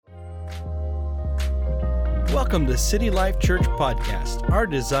Welcome to City Life Church Podcast. Our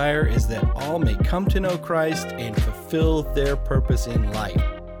desire is that all may come to know Christ and fulfill their purpose in life.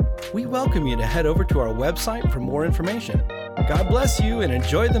 We welcome you to head over to our website for more information. God bless you and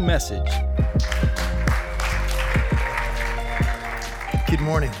enjoy the message. Good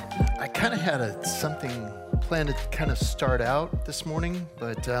morning. I kind of had something planned to kind of start out this morning,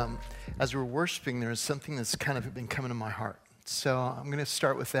 but as we're worshiping, there's something that's kind of been coming to my heart. So I'm going to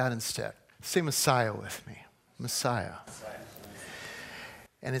start with that instead. Say Messiah with me. Messiah.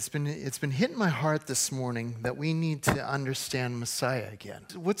 And it's been hitting my heart this morning that we need to understand Messiah again.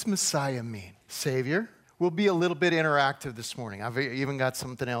 What's Messiah mean? Savior. We'll be a little bit interactive this morning. I've even got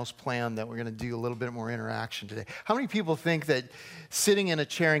something else planned that we're going to do a little bit more interaction today. How many people think that sitting in a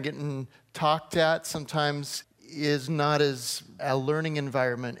chair and getting talked at sometimes is not as a learning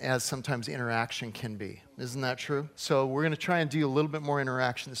environment as sometimes interaction can be? Isn't that true? So we're going to try and do a little bit more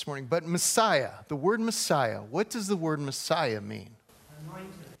interaction this morning. But Messiah, the word Messiah, what does the word Messiah mean? Anointed.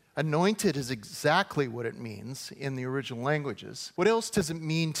 Anointed is exactly what it means in the original languages. What else does it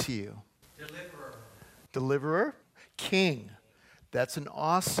mean to you? Deliverer. Deliverer, king. That's an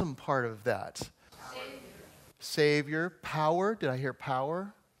awesome part of that. Savior, power. Did I hear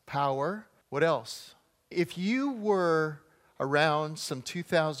power? Power. What else? If you were around some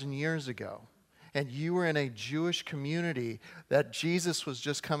 2,000 years ago and you were in a Jewish community that Jesus was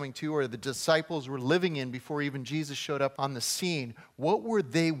just coming to or the disciples were living in before even Jesus showed up on the scene, what were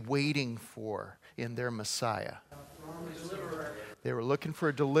they waiting for in their Messiah? Deliverer. They were looking for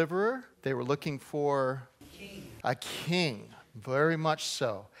a deliverer. They were looking for a king, very much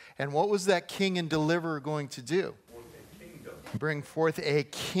so. And what was that king and deliverer going to do? Bring forth a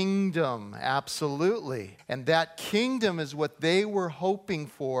kingdom, absolutely. And that kingdom is what they were hoping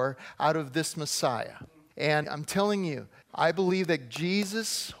for out of this Messiah. And I'm telling you, I believe that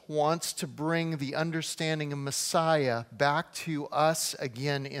Jesus wants to bring the understanding of Messiah back to us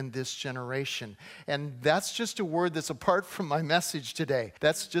again in this generation. And that's just a word that's apart from my message today.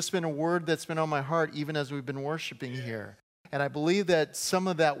 That's just been a word that's been on my heart even as we've been worshiping here. And I believe that some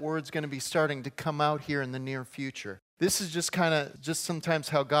of that word's going to be starting to come out here in the near future. This is just sometimes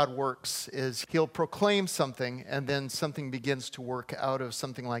how God works, is he'll proclaim something and then something begins to work out of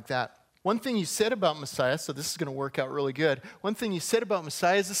something like that. One thing you said about Messiah, so this is going to work out really good. One thing you said about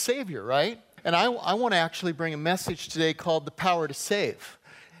Messiah is a Savior, right? And I want to actually bring a message today called The Power to Save.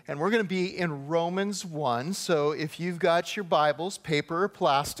 And we're going to be in Romans 1. So if you've got your Bibles, paper or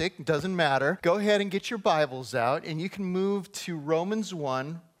plastic, doesn't matter, go ahead and get your Bibles out and you can move to Romans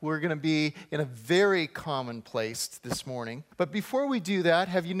 1. We're going to be in a very common place this morning. But before we do that,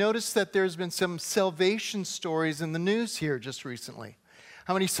 have you noticed that there's been some salvation stories in the news here just recently?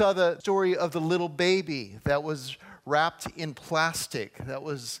 How many saw the story of the little baby that was wrapped in plastic, that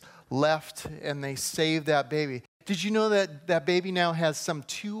was left, and they saved that baby? Did you know that that baby now has some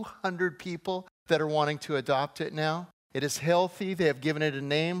 200 people that are wanting to adopt it now? It is healthy. They have given it a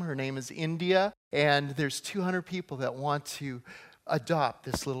name. Her name is India. And there's 200 people that want to adopt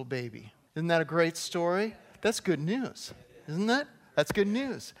this little baby. Isn't that a great story? That's good news, isn't it? That's good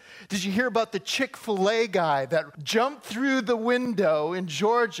news. Did you hear about the Chick-fil-A guy that jumped through the window in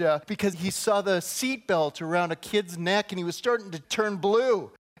Georgia because he saw the seatbelt around a kid's neck and he was starting to turn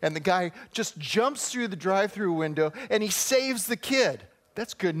blue? And the guy just jumps through the drive-through window and he saves the kid.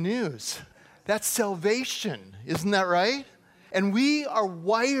 That's good news. That's salvation. Isn't that right? And we are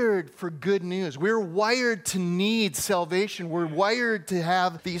wired for good news. We're wired to need salvation. We're wired to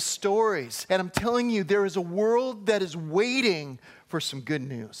have these stories. And I'm telling you, there is a world that is waiting for some good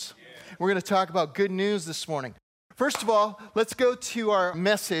news. We're going to talk about good news this morning. First of all, let's go to our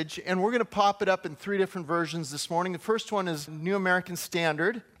message, and we're going to pop it up in 3 different versions this morning. The first one is New American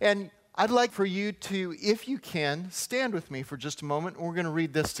Standard. And I'd like for you to, if you can, stand with me for just a moment, and we're going to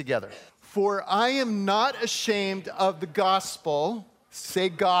read this together. For I am not ashamed of the gospel. Say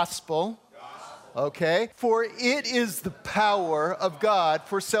gospel. Okay. For it is the power of God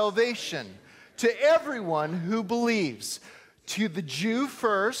for salvation to everyone who believes, to the Jew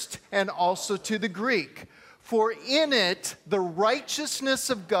first and also to the Greek. For in it the righteousness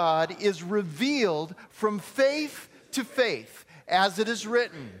of God is revealed from faith to faith, as it is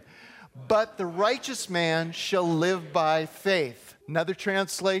written, but the righteous man shall live by faith. Another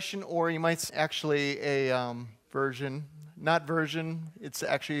translation, or you might actually a version, not version, it's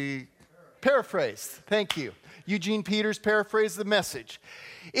actually paraphrased. Thank you. Eugene Peters paraphrased the message.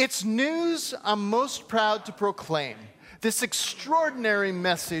 It's news I'm most proud to proclaim. This extraordinary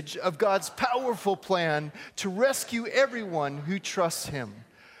message of God's powerful plan to rescue everyone who trusts Him,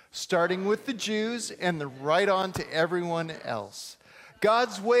 starting with the Jews and right on to everyone else.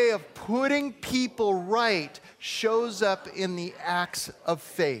 God's way of putting people right shows up in the acts of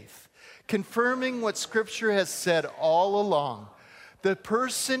faith, confirming what Scripture has said all along. The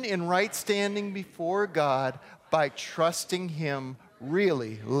person in right standing before God by trusting Him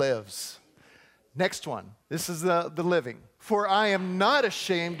really lives. Next one. This is the living. For I am not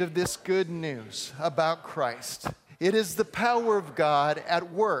ashamed of this good news about Christ. It is the power of God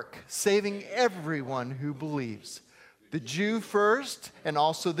at work, saving everyone who believes, the Jew first and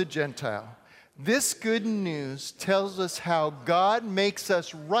also the Gentile. This good news tells us how God makes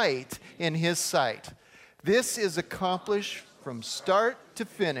us right in His sight. This is accomplished from start to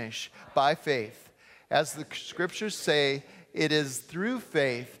finish by faith. As the Scriptures say, it is through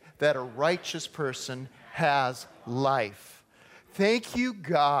faith that a righteous person has life. Thank you,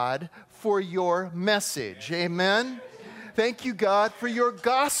 God, for your message. Amen. Thank you, God, for your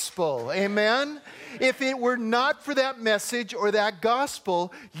gospel. Amen. If it were not for that message or that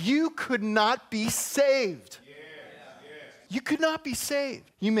gospel, you could not be saved. You could not be saved.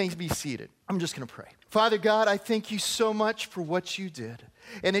 You may be seated. I'm just going to pray. Father God, I thank you so much for what you did.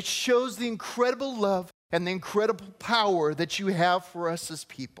 And it shows the incredible love and the incredible power that you have for us as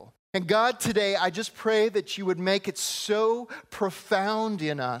people. And God, today, I just pray that you would make it so profound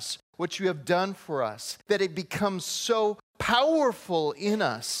in us, what you have done for us, that it becomes so powerful in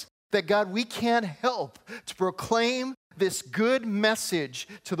us, that God, we can't help to proclaim this good message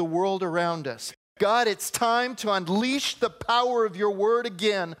to the world around us. God, it's time to unleash the power of your word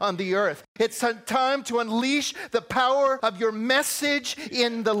again on the earth. It's time to unleash the power of your message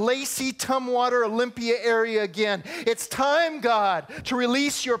in the Lacey, Tumwater, Olympia area again. It's time, God, to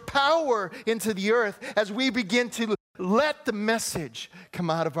release your power into the earth as we begin to let the message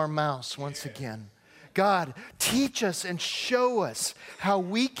come out of our mouths once again. God, teach us and show us how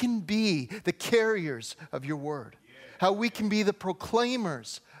we can be the carriers of your word, how we can be the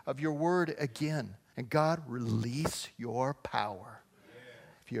proclaimers of your word again. And God, release your power.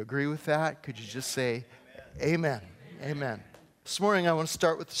 If you agree with that, could you just say amen? Amen. This morning I want to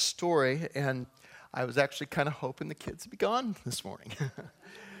start with a story, and I was actually kind of hoping the kids would be gone this morning.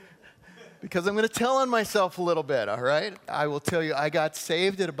 Because I'm going to tell on myself a little bit, all right? I will tell you, I got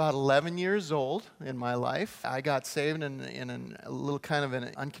saved at about 11 years old in my life. I got saved in a little kind of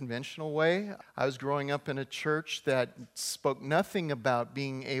an unconventional way. I was growing up in a church that spoke nothing about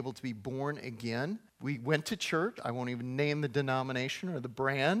being able to be born again. We went to church. I won't even name the denomination or the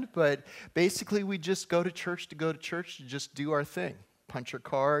brand, but basically we just go to church to just do our thing. Punch our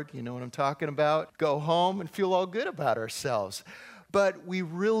card, you know what I'm talking about. Go home and feel all good about ourselves. But we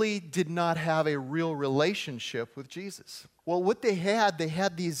really did not have a real relationship with Jesus. Well, what they had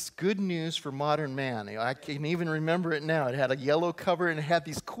these good news for modern man. I can even remember it now. It had a yellow cover and it had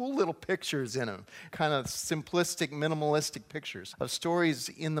these cool little pictures in them, kind of simplistic, minimalistic pictures of stories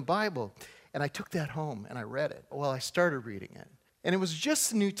in the Bible. And I took that home and I read it. Well, I started reading it. And it was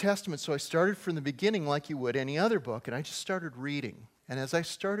just the New Testament, so I started from the beginning like you would any other book, and I just started reading. And as I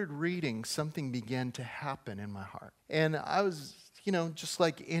started reading, something began to happen in my heart. And I was, just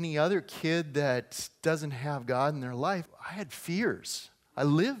like any other kid that doesn't have God in their life, I had fears. I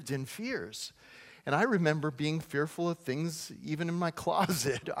lived in fears. And I remember being fearful of things even in my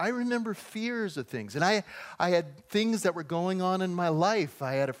closet. I remember fears of things. And I had things that were going on in my life.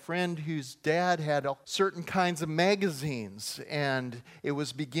 I had a friend whose dad had certain kinds of magazines, and it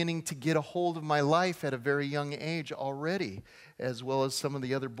was beginning to get a hold of my life at a very young age already, as well as some of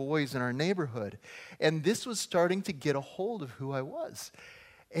the other boys in our neighborhood. And this was starting to get a hold of who I was.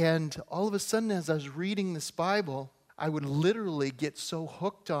 And all of a sudden, as I was reading this Bible, I would literally get so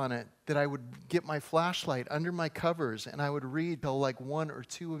hooked on it that I would get my flashlight under my covers and I would read till like 1 or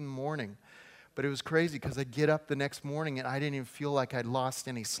 2 in the morning. But it was crazy because I'd get up the next morning and I didn't even feel like I'd lost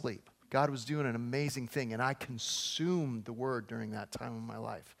any sleep. God was doing an amazing thing, and I consumed the Word during that time of my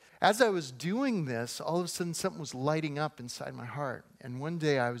life. As I was doing this, all of a sudden something was lighting up inside my heart. And one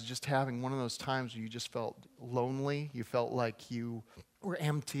day I was just having one of those times where you just felt lonely. You felt like you were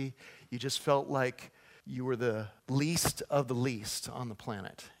empty. You just felt like you were the least of the least on the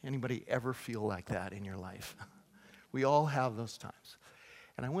planet. Anybody ever feel like that in your life? We all have those times.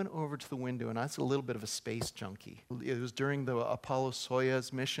 And I went over to the window, and I was a little bit of a space junkie. It was during the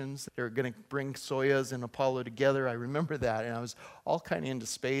Apollo-Soyuz missions. They were going to bring Soyuz and Apollo together. I remember that, and I was all kind of into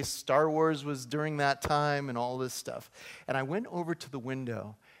space. Star Wars was during that time and all this stuff. And I went over to the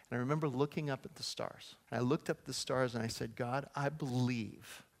window, and I remember looking up at the stars. And I looked up at the stars, and I said, God, I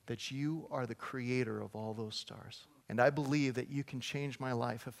believe that you are the creator of all those stars. And I believe that you can change my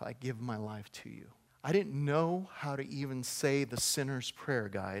life if I give my life to you. I didn't know how to even say the sinner's prayer,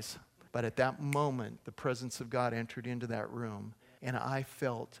 guys. But at that moment, the presence of God entered into that room. and I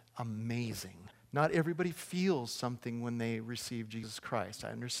felt amazing. Not everybody feels something when they receive Jesus Christ. I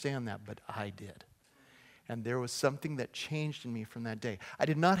understand that, but I did. And there was something that changed in me from that day. I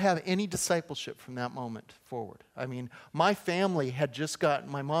did not have any discipleship from that moment forward. I mean, my family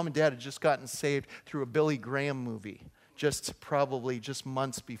my mom and dad had just gotten saved through a Billy Graham movie, probably just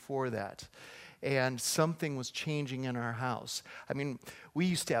months before that. And something was changing in our house. I mean, we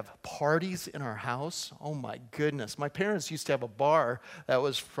used to have parties in our house. Oh my goodness. My parents used to have a bar that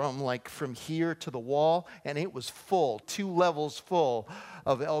was from here to the wall, and it was full, 2 levels full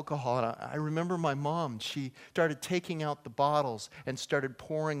of alcohol. And I remember my mom, she started taking out the bottles and started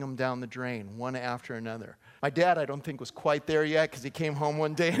pouring them down the drain, one after another. My dad, I don't think, was quite there yet, because he came home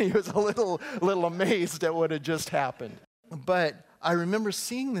one day and he was a little amazed at what had just happened. But I remember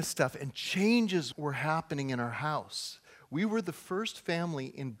seeing this stuff, and changes were happening in our house. We were the first family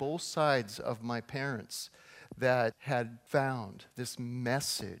in both sides of my parents that had found this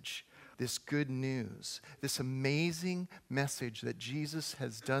message, this good news, this amazing message that Jesus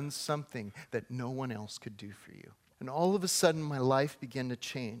has done something that no one else could do for you. And all of a sudden, my life began to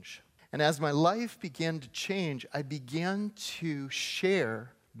change. And as my life began to change, I began to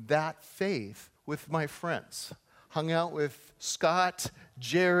share that faith with my friends. Hung out with Scott,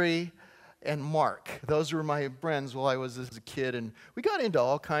 Jerry, and Mark. Those were my friends while I was a kid, and we got into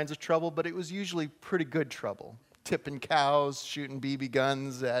all kinds of trouble, but it was usually pretty good trouble. Tipping cows, shooting BB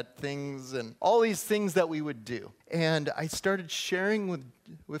guns at things, and all these things that we would do. And I started sharing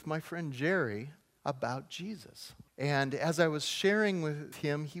with my friend Jerry about Jesus. And as I was sharing with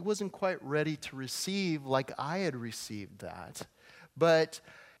him, he wasn't quite ready to receive like I had received that. But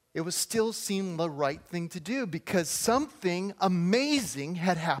it was still seemed the right thing to do, because something amazing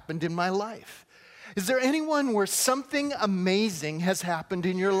had happened in my life. Is there anyone where something amazing has happened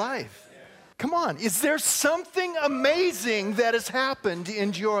in your life? Come on, is there something amazing that has happened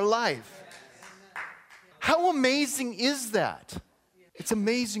in your life? How amazing is that? It's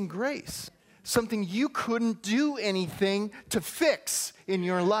amazing grace. Something you couldn't do anything to fix in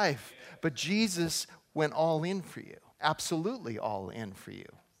your life, but Jesus went all in for you. Absolutely all in for you.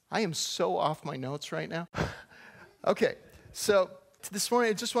 I am so off my notes right now. Okay, so this morning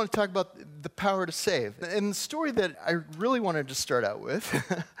I just want to talk about the power to save. And the story that I really wanted to start out with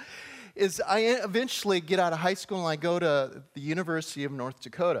is I eventually get out of high school and I go to the University of North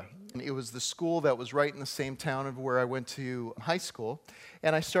Dakota. And it was the school that was right in the same town of where I went to high school.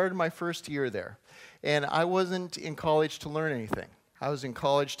 And I started my first year there. And I wasn't in college to learn anything. I was in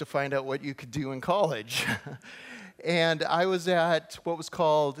college to find out what you could do in college. And I was at what was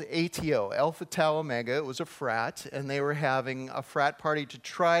called ATO, Alpha Tau Omega. It was a frat, and they were having a frat party to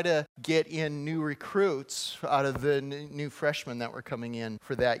try to get in new recruits out of the new freshmen that were coming in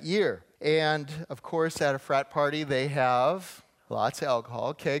for that year. And, of course, at a frat party, they have lots of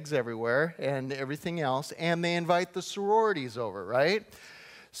alcohol, kegs everywhere, and everything else, and they invite the sororities over, right?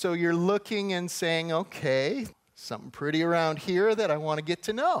 So you're looking and saying, okay, something pretty around here that I want to get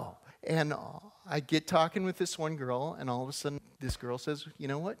to know. And I get talking with this one girl, and all of a sudden, this girl says, you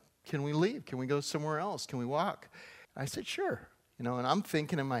know what? Can we leave? Can we go somewhere else? Can we walk? I said, sure. And I'm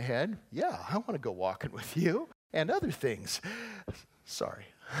thinking in my head, yeah, I want to go walking with you and other things. Sorry.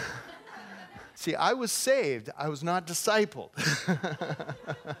 See, I was saved. I was not discipled.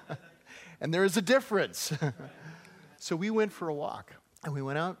 And there is a difference. So we went for a walk, and we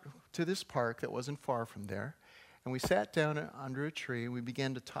went out to this park that wasn't far from there, and we sat down under a tree, and we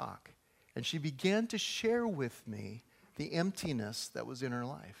began to talk. And she began to share with me the emptiness that was in her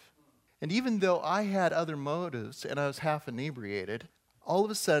life. And even though I had other motives and I was half inebriated, all of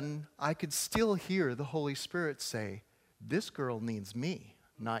a sudden I could still hear the Holy Spirit say, this girl needs me,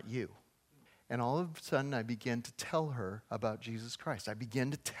 not you. And all of a sudden I began to tell her about Jesus Christ. I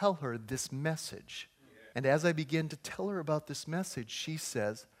began to tell her this message. And as I began to tell her about this message, she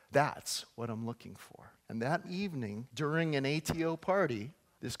says, that's what I'm looking for. And that evening, during an ATO party,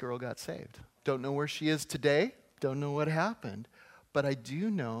 this girl got saved. Don't know where she is today. Don't know what happened. But I do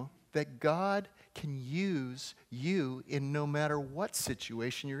know that God can use you in no matter what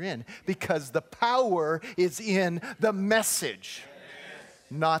situation you're in, because the power is in the message,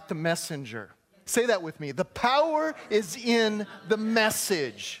 not the messenger. Say that with me. The power is in the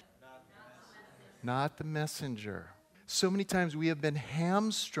message, not the messenger. So many times we have been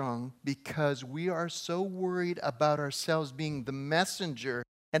hamstrung because we are so worried about ourselves being the messenger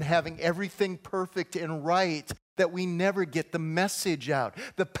and having everything perfect and right that we never get the message out.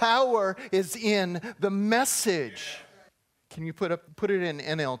 The power is in the message. Can you put it in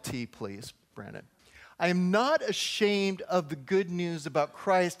NLT, please, Brandon? I am not ashamed of the good news about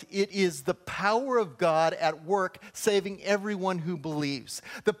Christ. It is the power of God at work, saving everyone who believes.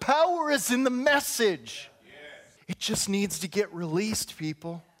 The power is in the message. Yes. It just needs to get released,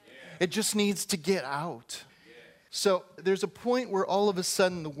 people. Yes. It just needs to get out. Yes. So there's a point where all of a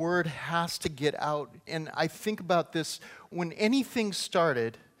sudden the word has to get out. And I think about this, when anything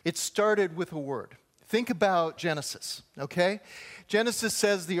started, it started with a word. Think about Genesis, okay? Genesis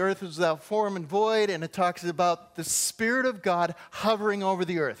says the earth was without form and void, and it talks about the Spirit of God hovering over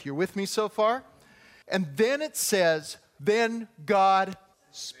the earth. You're with me so far? And then it says, then God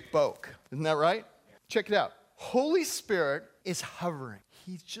spoke. Isn't that right? Check it out. Holy Spirit is hovering.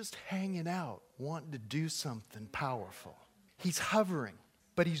 He's just hanging out, wanting to do something powerful. He's hovering,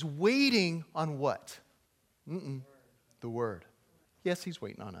 but he's waiting on what? The Word. Yes, he's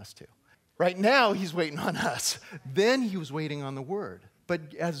waiting on us too. Right now, he's waiting on us. Then he was waiting on the Word.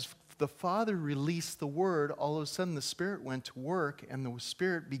 But as the Father released the Word, all of a sudden the Spirit went to work, and the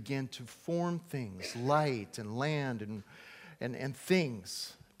Spirit began to form things, light and land and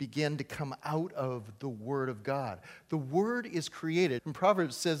things began to come out of the Word of God. The Word is created. And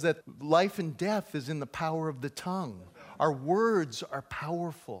Proverbs says that life and death is in the power of the tongue. Our words are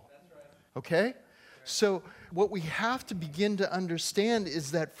powerful. Okay? So what we have to begin to understand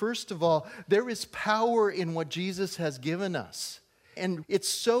is that, first of all, there is power in what Jesus has given us. And it's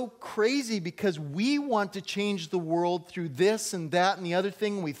so crazy because we want to change the world through this and that and the other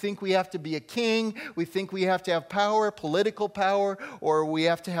thing. We think we have to be a king. We think we have to have power, political power, or we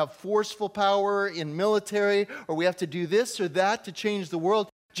have to have forceful power in military, or we have to do this or that to change the world.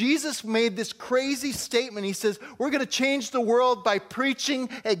 Jesus made this crazy statement. He says, we're going to change the world by preaching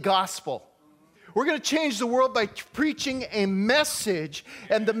a gospel. We're going to change the world by preaching a message,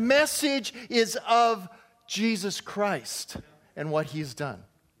 and the message is of Jesus Christ and what he's done.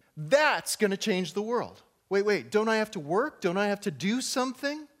 That's going to change the world. Wait, don't I have to work? Don't I have to do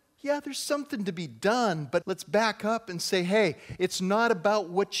something? Yeah, there's something to be done, but let's back up and say, hey, it's not about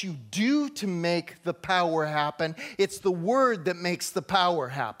what you do to make the power happen. It's the Word that makes the power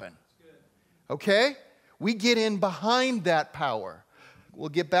happen. Okay? We get in behind that power. We'll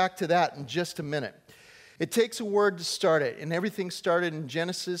get back to that in just a minute. It takes a word to start it, and everything started in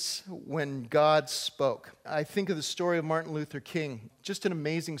Genesis when God spoke. I think of the story of Martin Luther King, just an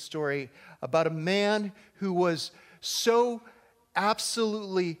amazing story about a man who was so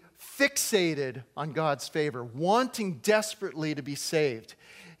absolutely fixated on God's favor, wanting desperately to be saved.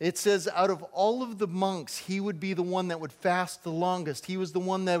 It says out of all of the monks, he would be the one that would fast the longest. He was the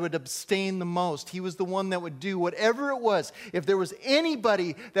one that would abstain the most. He was the one that would do whatever it was. If there was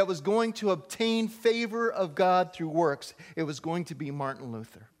anybody that was going to obtain favor of God through works, it was going to be Martin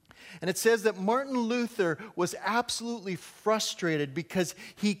Luther. And it says that Martin Luther was absolutely frustrated because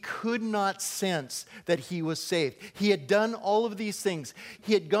he could not sense that he was saved. He had done all of these things.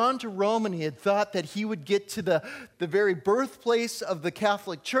 He had gone to Rome and he had thought that he would get to the very birthplace of the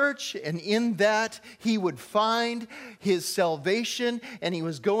Catholic Church, and in that he would find his salvation, and he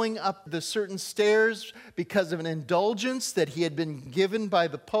was going up the certain stairs because of an indulgence that he had been given by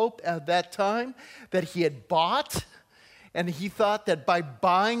the Pope at that time, that he had bought. And he thought that by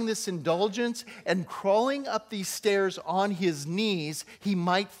buying this indulgence and crawling up these stairs on his knees, he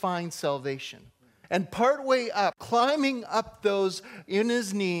might find salvation. And partway up, climbing up those in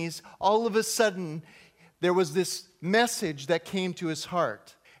his knees, all of a sudden, there was this message that came to his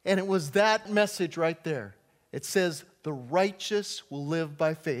heart. And it was that message right there. It says, the righteous will live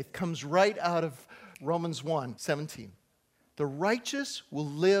by faith. Comes right out of Romans 1:17. The righteous will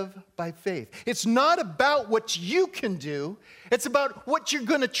live by faith. It's not about what you can do. It's about what you're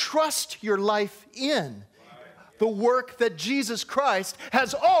going to trust your life in. The work that Jesus Christ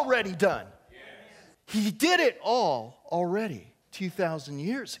has already done. He did it all already 2,000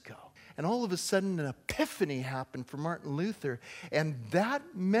 years ago. And all of a sudden an epiphany happened for Martin Luther. And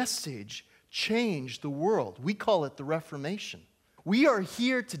that message changed the world. We call it the Reformation. We are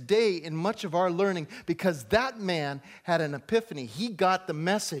here today in much of our learning because that man had an epiphany. He got the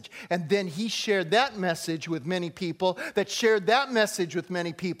message, and then he shared that message with many people, that shared that message with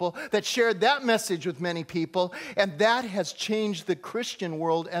many people, that shared that message with many people, and that has changed the Christian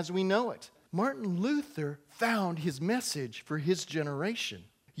world as we know it. Martin Luther found his message for his generation.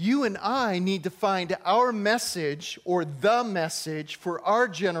 You and I need to find our message or the message for our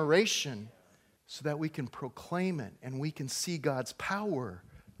generation, so that we can proclaim it and we can see God's power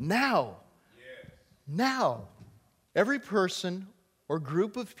now. Yes. Now. Every person or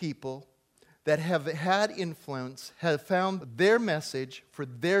group of people that have had influence have found their message for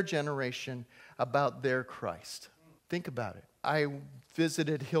their generation about their Christ. Think about it. I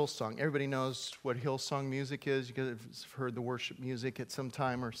visited Hillsong. Everybody knows what Hillsong music is. You guys have heard the worship music at some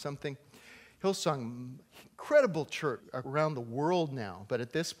time or something. Hillsong, incredible church around the world now, but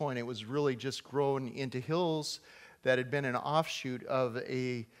at this point it was really just grown into Hills that had been an offshoot of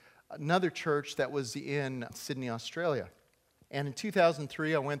another church that was in Sydney, Australia. And in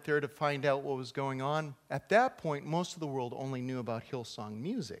 2003, I went there to find out what was going on. At that point, most of the world only knew about Hillsong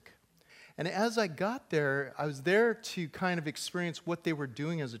music. And as I got there, I was there to kind of experience what they were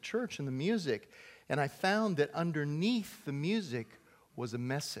doing as a church and the music. And I found that underneath the music was a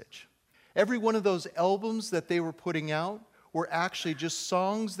message. Every one of those albums that they were putting out were actually just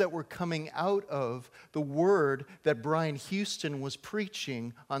songs that were coming out of the word that Brian Houston was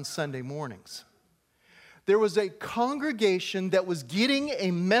preaching on Sunday mornings. There was a congregation that was getting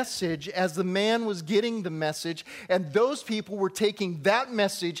a message as the man was getting the message, and those people were taking that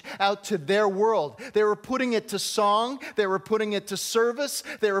message out to their world. They were putting it to song, they were putting it to service,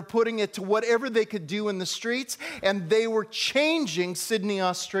 they were putting it to whatever they could do in the streets, and they were changing Sydney,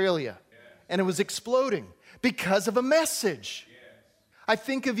 Australia. And it was exploding because of a message. I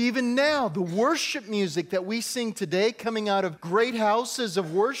think of even now, the worship music that we sing today coming out of great houses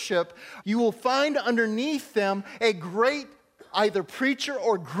of worship, you will find underneath them a great either preacher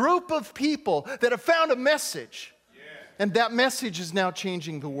or group of people that have found a message. And that message is now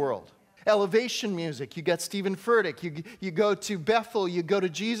changing the world. Elevation music, you got Stephen Furtick, you go to Bethel, you go to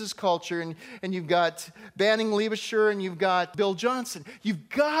Jesus Culture, and you've got Banning Liebescher, and you've got Bill Johnson. You've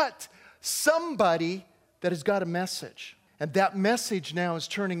got somebody that has got a message. And that message now is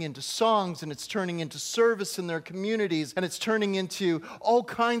turning into songs, and it's turning into service in their communities, and it's turning into all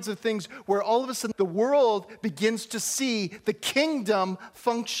kinds of things where all of a sudden the world begins to see the kingdom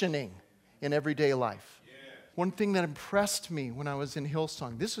functioning in everyday life. Yeah. One thing that impressed me when I was in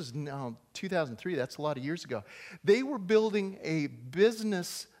Hillsong, this was now 2003, that's a lot of years ago. They were building a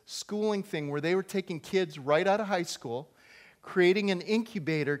business schooling thing where they were taking kids right out of high school, creating an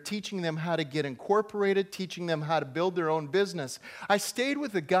incubator, teaching them how to get incorporated, teaching them how to build their own business. I stayed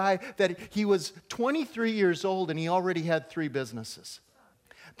with a guy that he was 23 years old and he already had 3 businesses.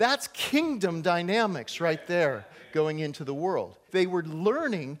 That's kingdom dynamics right there going into the world. They were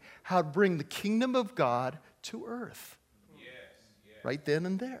learning how to bring the kingdom of God to earth. Right then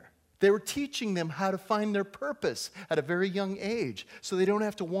and there. They were teaching them how to find their purpose at a very young age so they don't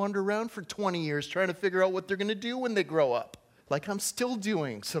have to wander around for 20 years trying to figure out what they're going to do when they grow up. Like I'm still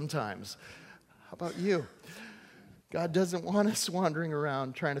doing sometimes. How about you? God doesn't want us wandering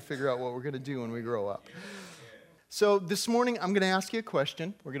around trying to figure out what we're going to do when we grow up. So this morning, I'm going to ask you a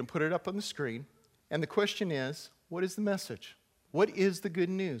question. We're going to put it up on the screen. And the question is, what is the message? What is the good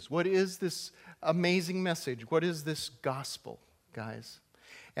news? What is this amazing message? What is this gospel, guys?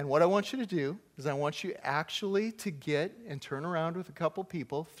 And what I want you to do is I want you actually to get and turn around with a couple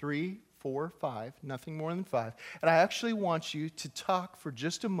people, 3, 4, 5, nothing more than 5. And I actually want you to talk for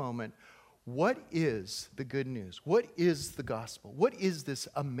just a moment. What is the good news? What is the gospel? What is this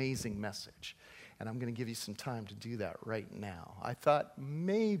amazing message? And I'm going to give you some time to do that right now. I thought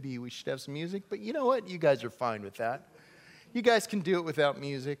maybe we should have some music, but you know what? You guys are fine with that. You guys can do it without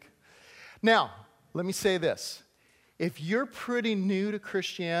music. Now, let me say this. If you're pretty new to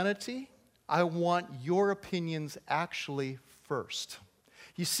Christianity, I want your opinions actually first.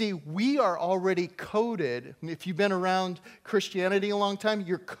 You see, we are already coded. If you've been around Christianity a long time,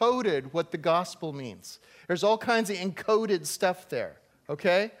 you're coded what the gospel means. There's all kinds of encoded stuff there,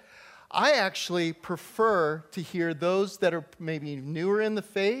 okay? I actually prefer to hear those that are maybe newer in the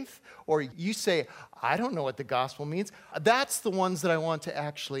faith, or you say, I don't know what the gospel means. That's the ones that I want to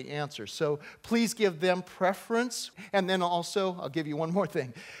actually answer. So please give them preference. And then also, I'll give you one more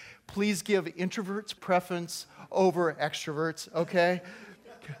thing. Please give introverts preference over extroverts, okay?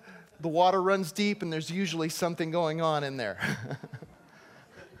 The water runs deep, and there's usually something going on in there.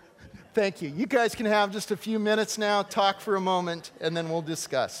 Thank you. You guys can have just a few minutes now, talk for a moment, and then we'll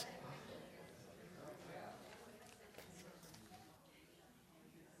discuss.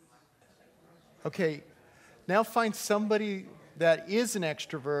 Okay, now find somebody that is an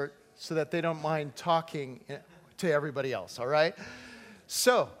extrovert so that they don't mind talking to everybody else, all right?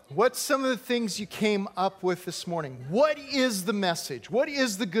 So, what's some of the things you came up with this morning? What is the message? What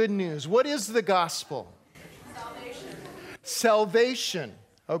is the good news? What is the gospel? Salvation. Salvation,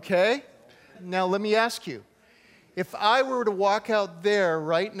 okay? Now, let me ask you. If I were to walk out there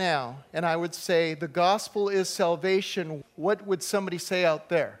right now and I would say the gospel is salvation, what would somebody say out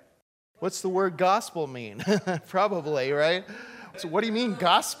there? What's the word gospel mean? Probably, right? So what do you mean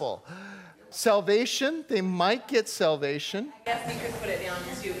gospel? Salvation, they might get salvation. I guess we could put it down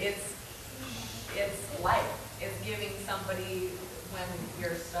to it's life. It's giving somebody, when when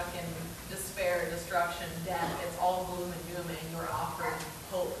you're stuck in despair, destruction, death, it's all gloom and doom, and you're offered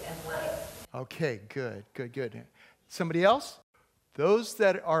hope and life. Okay, good. Somebody else? Those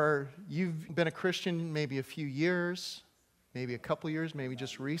that are, you've been a Christian maybe a few years, maybe a couple years, maybe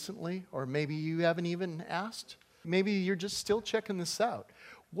just recently, or maybe you haven't even asked. Maybe you're just still checking this out.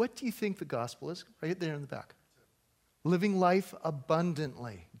 What do you think the gospel is? Right there in the back. Living life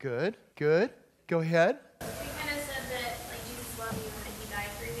abundantly. Good. Go ahead. You kind of said that like Jesus loved you and he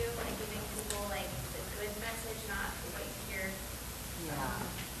died for you, like giving people like the good message, not like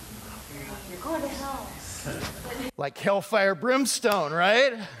you're going to hell. Like hellfire brimstone,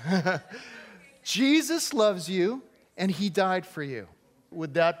 right? Jesus loves you and he died for you.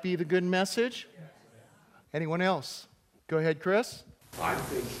 Would that be the good message? Anyone else? Go ahead, Chris. I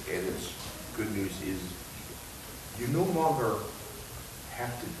think, and it's good news, is you no longer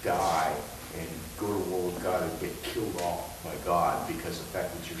have to die and go to war with God and get killed off by God because of the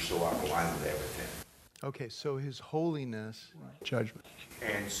fact that you're so out of line with everything. Okay, so his holiness, judgment.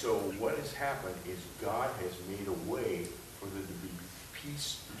 And so what has happened is God has made a way for there to be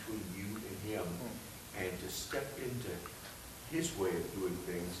peace between you and him, and to step into his way of doing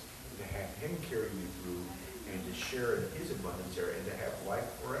things, to have him carry you through, and to share in his abundance there, and to have life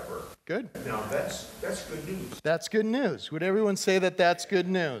forever. Good. Now that's good news. That's good news. Would everyone say that that's good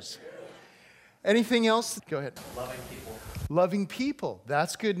news? Anything else? Go ahead. Loving people.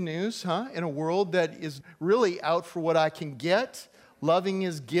 That's good news, huh? In a world that is really out for what I can get, loving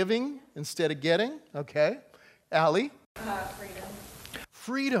is giving instead of getting. Okay. Allie? Freedom.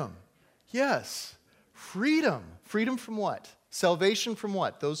 Freedom. Yes. Freedom. Freedom from what? Salvation from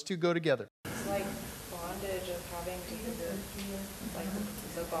what? Those two go together. It's like bondage of having to like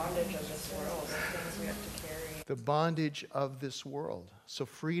the bondage of this world, the things we have to carry. The bondage of this world. So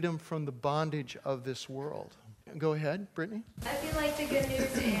freedom from the bondage of this world. Go ahead, Brittany. I feel like the good news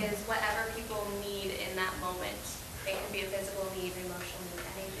is whatever people need in that moment. It can be a physical need, emotional need,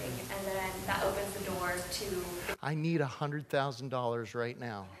 anything. And then that opens the door to... I need $100,000 right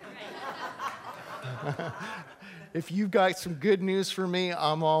now. If you've got some good news for me,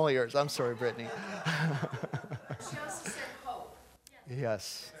 I'm all ears. I'm sorry, Brittany. She also said hope.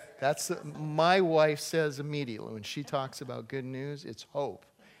 Yes. My wife says immediately when she talks about good news, it's hope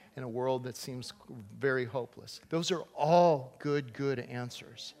in a world that seems very hopeless. Those are all good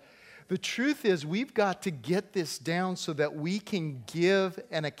answers. The truth is we've got to get this down so that we can give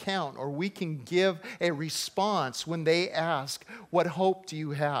an account or we can give a response when they ask, what hope do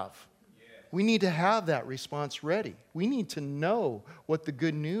you have? We need to have that response ready. We need to know what the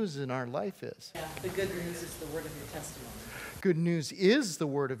good news in our life is. Yeah, the good news is the word of your testimony. Good news is the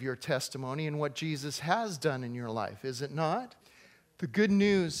word of your testimony and what Jesus has done in your life, is it not? The good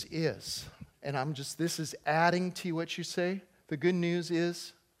news is, and this is adding to what you say, the good news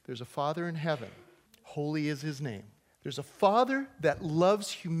is there's a Father in heaven. Holy is his name. There's a Father that loves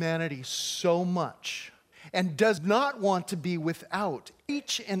humanity so much and does not want to be without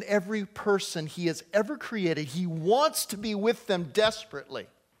each and every person he has ever created. He wants to be with them desperately,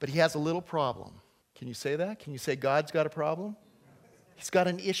 but he has a little problem. Can you say that? Can you say God's got a problem? He's got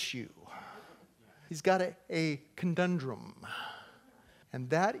an issue. He's got a conundrum. And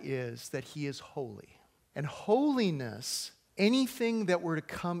that is that he is holy. And holiness, anything that were to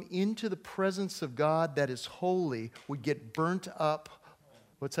come into the presence of God that is holy would get burnt up.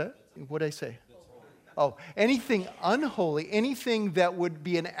 What's that? What did I say? Oh, anything unholy, anything that would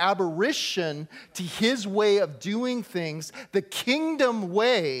be an aberration to his way of doing things, the kingdom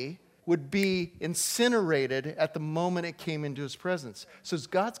way would be incinerated at the moment it came into his presence. So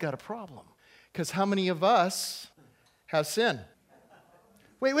God's got a problem. Because how many of us have sin?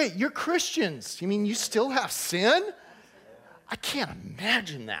 Wait, you're Christians. You mean you still have sin? I can't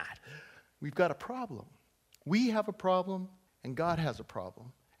imagine that. We've got a problem. We have a problem, and God has a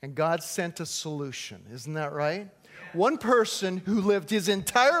problem. And God sent a solution. Isn't that right? One person who lived his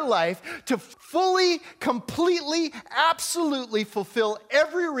entire life to fully, completely, absolutely fulfill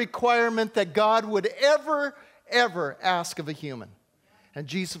every requirement that God would ever ask of a human. And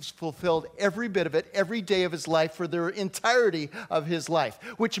Jesus fulfilled every bit of it, every day of his life for the entirety of his life,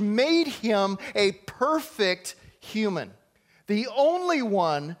 which made him a perfect human. The only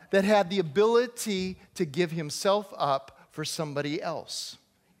one that had the ability to give himself up for somebody else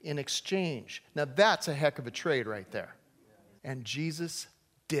in exchange. Now that's a heck of a trade right there. And Jesus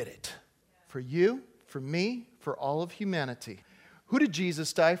did it. For you, for me, for all of humanity. Who did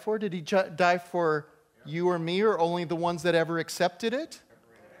Jesus die for? Did he die for you or me, or only the ones that ever accepted it?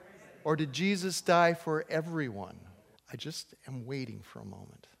 Or did Jesus die for everyone? I just am waiting for a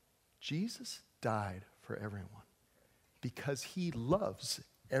moment. Jesus died for everyone. because he loves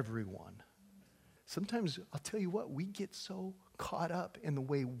everyone. Sometimes, I'll tell you what, we get so caught up in the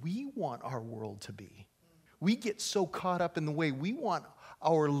way we want our world to be. We get so caught up in the way we want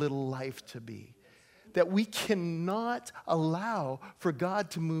our little life to be that we cannot allow for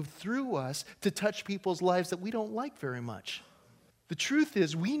God to move through us to touch people's lives that we don't like very much. The truth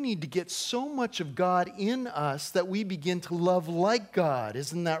is, we need to get so much of God in us that we begin to love like God.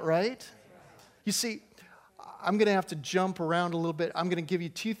 Isn't that right? You see, I'm going to have to jump around a little bit. I'm going to give you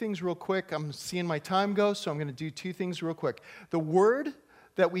two things real quick. I'm seeing my time go, so I'm going to do two things real quick. The word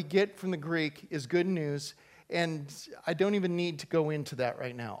that we get from the Greek is good news, and I don't even need to go into that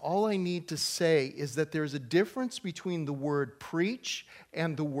right now. All I need to say is that there's a difference between the word preach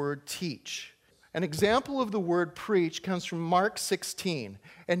and the word teach. An example of the word preach comes from Mark 16.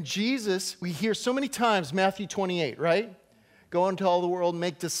 And Jesus, we hear so many times Matthew 28, right? Go into all the world and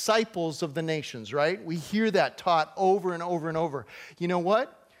make disciples of the nations, right? We hear that taught over and over and over. You know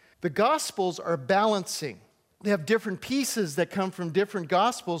what? The Gospels are balancing. They have different pieces that come from different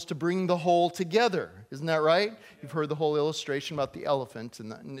Gospels to bring the whole together. Isn't that right? You've heard the whole illustration about the elephant,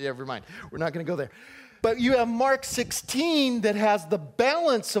 and never mind. We're not going to go there. But you have Mark 16 that has the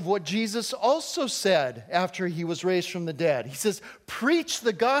balance of what Jesus also said after he was raised from the dead. He says, preach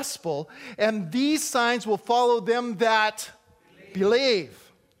the gospel, and these signs will follow them that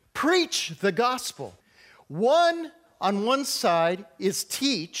believe. Preach the gospel. One on one side is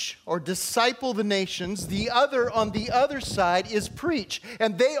teach or disciple the nations. The other on the other side is preach.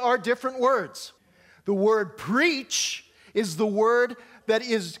 And they are different words. The word preach is the word that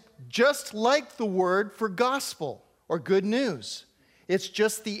is just like the word for gospel or good news. It's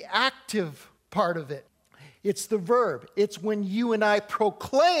just the active part of it. It's the verb. It's when you and I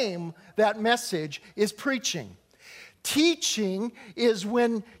proclaim that message is preaching. Teaching is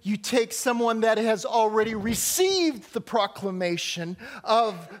when you take someone that has already received the proclamation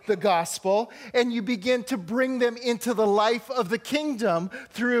of the gospel and you begin to bring them into the life of the kingdom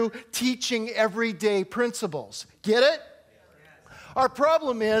through teaching everyday principles. Get it? Our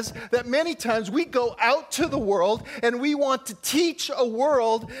problem is that many times we go out to the world and we want to teach a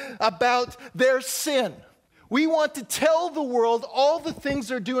world about their sin. We want to tell the world all the things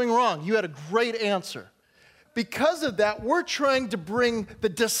they're doing wrong. You had a great answer. Because of that, we're trying to bring the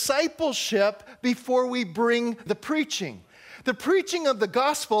discipleship before we bring the preaching. The preaching of the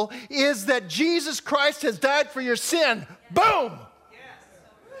gospel is that Jesus Christ has died for your sin. Boom!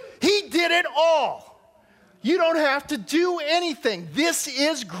 He did it all. You don't have to do anything. This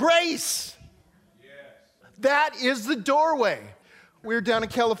is grace. That is the doorway. We were down in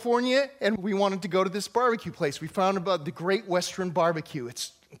California, and we wanted to go to this barbecue place. We found about the Great Western Barbecue.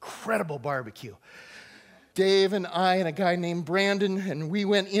 It's incredible barbecue. Dave and I and a guy named Brandon, and we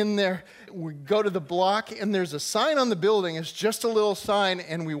went in there. We go to the block, and there's a sign on the building. It's just a little sign,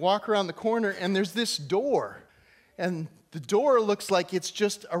 and we walk around the corner, and there's this door. And the door looks like it's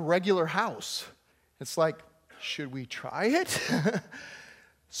just a regular house. It's like, should we try it?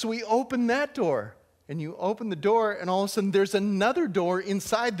 So we open that door, and you open the door, and all of a sudden there's another door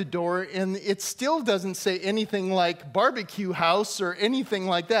inside the door, and it still doesn't say anything like barbecue house or anything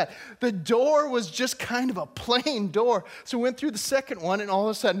like that. The door was just kind of a plain door. So we went through the second one, and all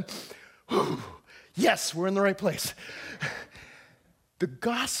of a sudden, whew, yes, we're in the right place. The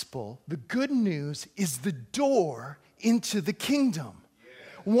gospel, the good news, is the door into the kingdom.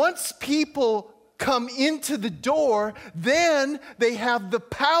 Once people come into the door, then they have the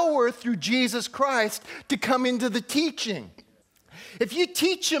power through Jesus Christ to come into the teaching. If you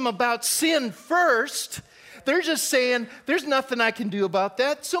teach them about sin first, they're just saying, there's nothing I can do about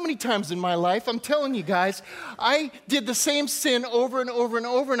that. So many times in my life, I'm telling you guys, I did the same sin over and over and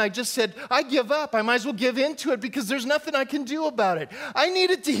over, and I just said, I give up. I might as well give into it because there's nothing I can do about it. I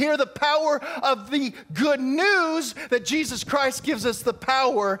needed to hear the power of the good news that Jesus Christ gives us the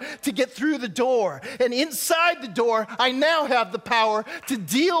power to get through the door. And inside the door, I now have the power to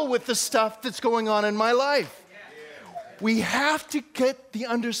deal with the stuff that's going on in my life. We have to get the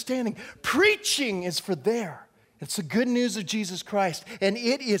understanding. Preaching is for there. It's the good news of Jesus Christ. And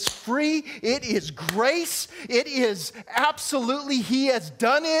it is free. It is grace. It is absolutely, He has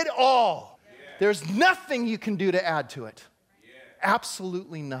done it all. There's nothing you can do to add to it.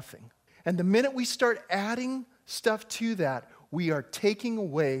 Absolutely nothing. And the minute we start adding stuff to that, we are taking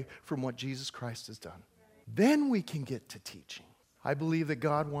away from what Jesus Christ has done. Then we can get to teaching. I believe that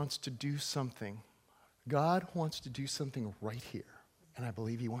God wants to do something. God wants to do something right here. And I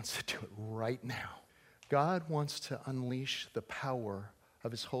believe He wants to do it right now. God wants to unleash the power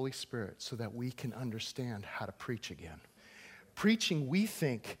of His Holy Spirit so that we can understand how to preach again. Preaching, we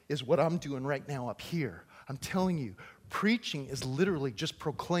think, is what I'm doing right now up here. I'm telling you, Preaching is literally just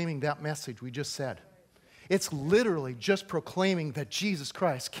proclaiming that message we just said. It's literally just proclaiming that Jesus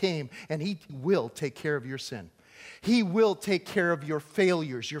Christ came and He will take care of your sin. He will take care of your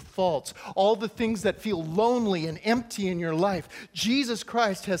failures, your faults, all the things that feel lonely and empty in your life. Jesus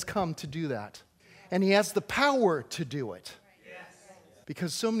Christ has come to do that. And He has the power to do it.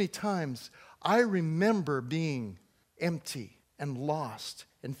 Because so many times I remember being empty and lost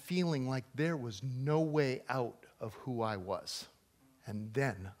and feeling like there was no way out of who I was. And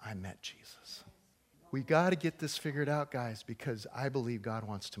then I met Jesus. We got to get this figured out, guys, because I believe God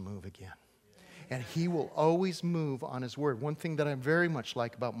wants to move again. And He will always move on His word. One thing that I very much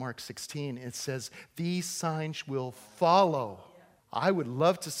like about Mark 16, it says, these signs will follow. I would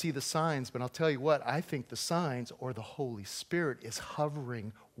love to see the signs, but I'll tell you what, I think the signs or the Holy Spirit is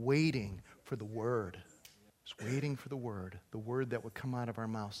hovering, waiting for the word. It's waiting for the word that would come out of our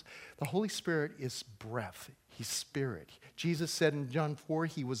mouths. The Holy Spirit is breath. He's spirit. Jesus said in John 4,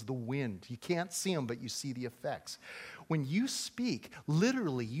 He was the wind. You can't see Him, but you see the effects. When you speak,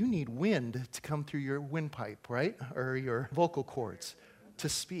 literally, you need wind to come through your windpipe, right? Or your vocal cords to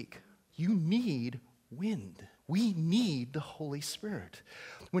speak. You need wind. We need the Holy Spirit.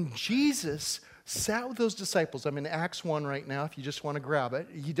 When Jesus sat with those disciples, I'm in Acts 1 right now, if you just want to grab it.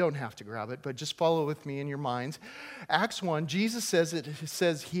 You don't have to grab it, but just follow with me in your minds. Acts 1, Jesus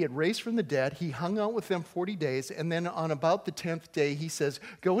says He had raised from the dead. He hung out with them 40 days, and then on about the 10th day, He says,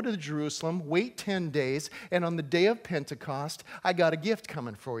 go to Jerusalem, wait 10 days, and on the day of Pentecost, I got a gift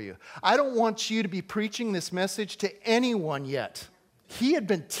coming for you. I don't want you to be preaching this message to anyone yet. He had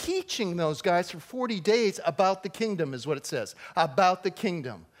been teaching those guys for 40 days about the kingdom, is what it says, about the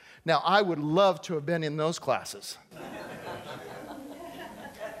kingdom. Now, I would love to have been in those classes.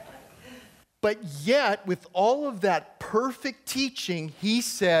 But yet, with all of that perfect teaching, He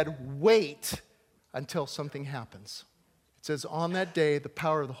said, wait until something happens. It says, on that day, the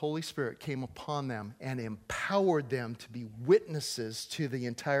power of the Holy Spirit came upon them and empowered them to be witnesses to the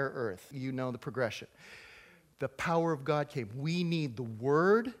entire earth. You know the progression. The power of God came. We need the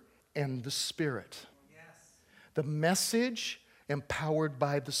Word and the Spirit. The message empowered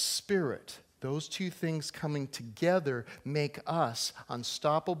by the Spirit. Those two things coming together make us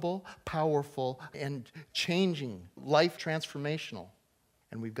unstoppable, powerful, and changing, life transformational.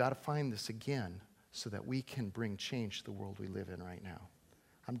 And we've got to find this again so that we can bring change to the world we live in right now.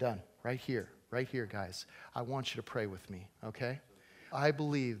 I'm done. Right here, guys. I want you to pray with me, okay? I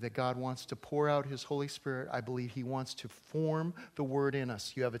believe that God wants to pour out His Holy Spirit. I believe He wants to form the Word in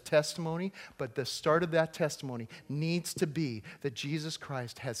us. You have a testimony, but the start of that testimony needs to be that Jesus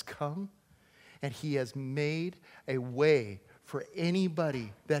Christ has come and He has made a way for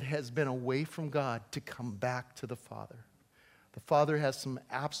anybody that has been away from God to come back to the Father. The Father has some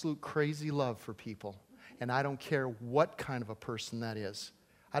absolute crazy love for people, and I don't care what kind of a person that is.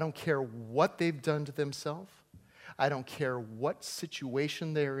 I don't care what they've done to themselves. I don't care what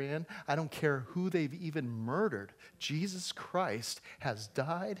situation they're in. I don't care who they've even murdered. Jesus Christ has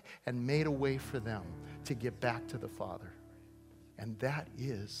died and made a way for them to get back to the Father. And that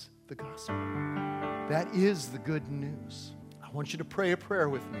is the gospel. That is the good news. I want you to pray a prayer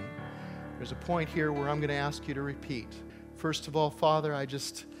with me. There's a point here where I'm going to ask you to repeat. First of all, Father, I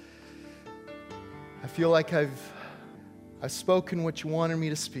feel like I've spoken what you wanted me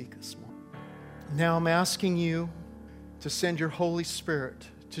to speak this morning. Now I'm asking you to send your Holy Spirit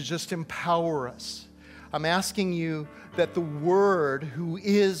to just empower us. I'm asking you that the Word, who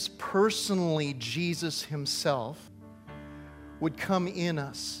is personally Jesus Himself, would come in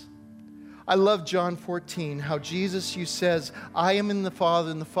us. I love John 14, how Jesus, you says, I am in the Father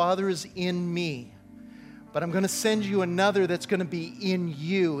and the Father is in me. But I'm going to send you another that's going to be in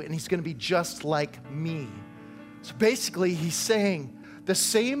you, and He's going to be just like me. So basically, He's saying, the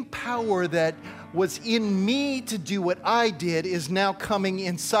same power that was in me to do what I did is now coming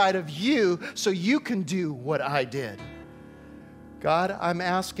inside of you so you can do what I did. God, I'm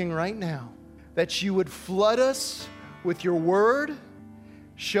asking right now that you would flood us with your word,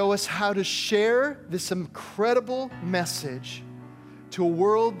 show us how to share this incredible message to a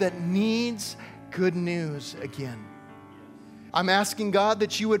world that needs good news again. I'm asking, God,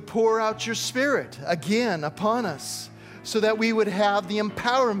 that you would pour out your Spirit again upon us, so that we would have the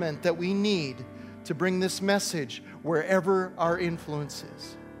empowerment that we need to bring this message wherever our influence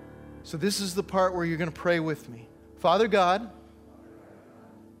is. So this is the part where you're going to pray with me. Father God,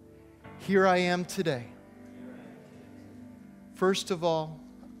 here I am today. First of all,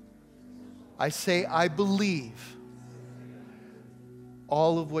 I say I believe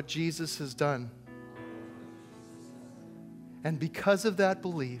all of what Jesus has done. And because of that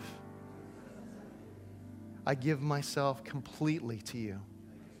belief, I give myself completely to you.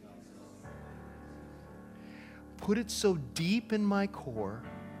 Put it so deep in my core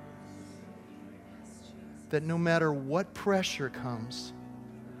that no matter what pressure comes,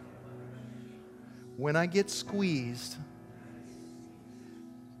 when I get squeezed,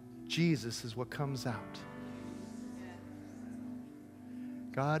 Jesus is what comes out.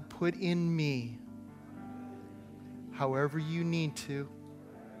 God, put in me, however you need to,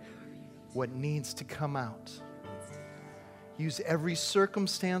 what needs to come out. Use every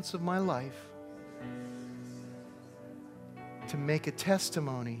circumstance of my life to make a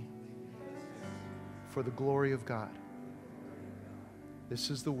testimony for the glory of God. This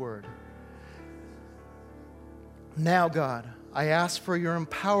is the word. Now, God, I ask for your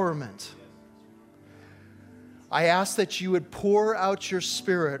empowerment. I ask that you would pour out your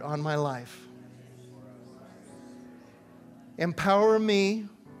Spirit on my life. Empower me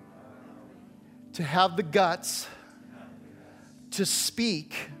to have the guts to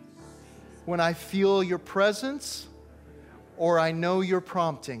speak when I feel your presence or I know your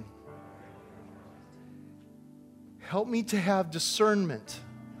prompting. Help me to have discernment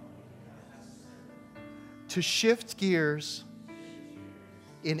to shift gears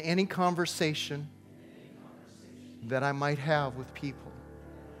in any conversation that I might have with people.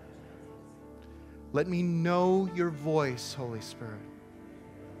 Let me know your voice, Holy Spirit,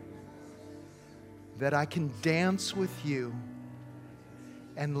 that I can dance with you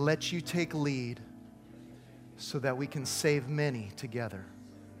and let you take lead so that we can save many together.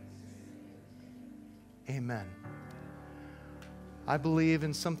 Amen. I believe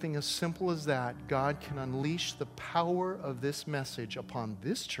in something as simple as that, God can unleash the power of this message upon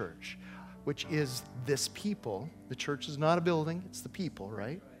this church, which is this people. The church is not a building, it's the people,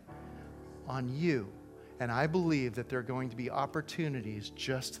 right? On you. And I believe that there are going to be opportunities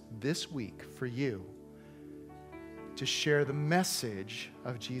just this week for you to share the message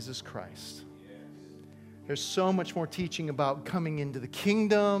of Jesus Christ. There's so much more teaching about coming into the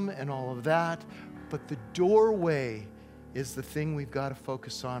kingdom and all of that, but the doorway is the thing we've got to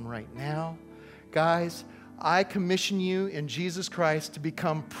focus on right now. Guys, I commission you in Jesus Christ to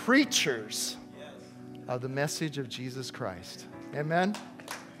become preachers of the message of Jesus Christ. Amen?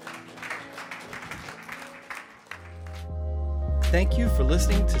 Thank you for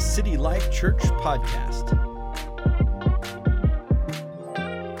listening to City Life Church Podcast.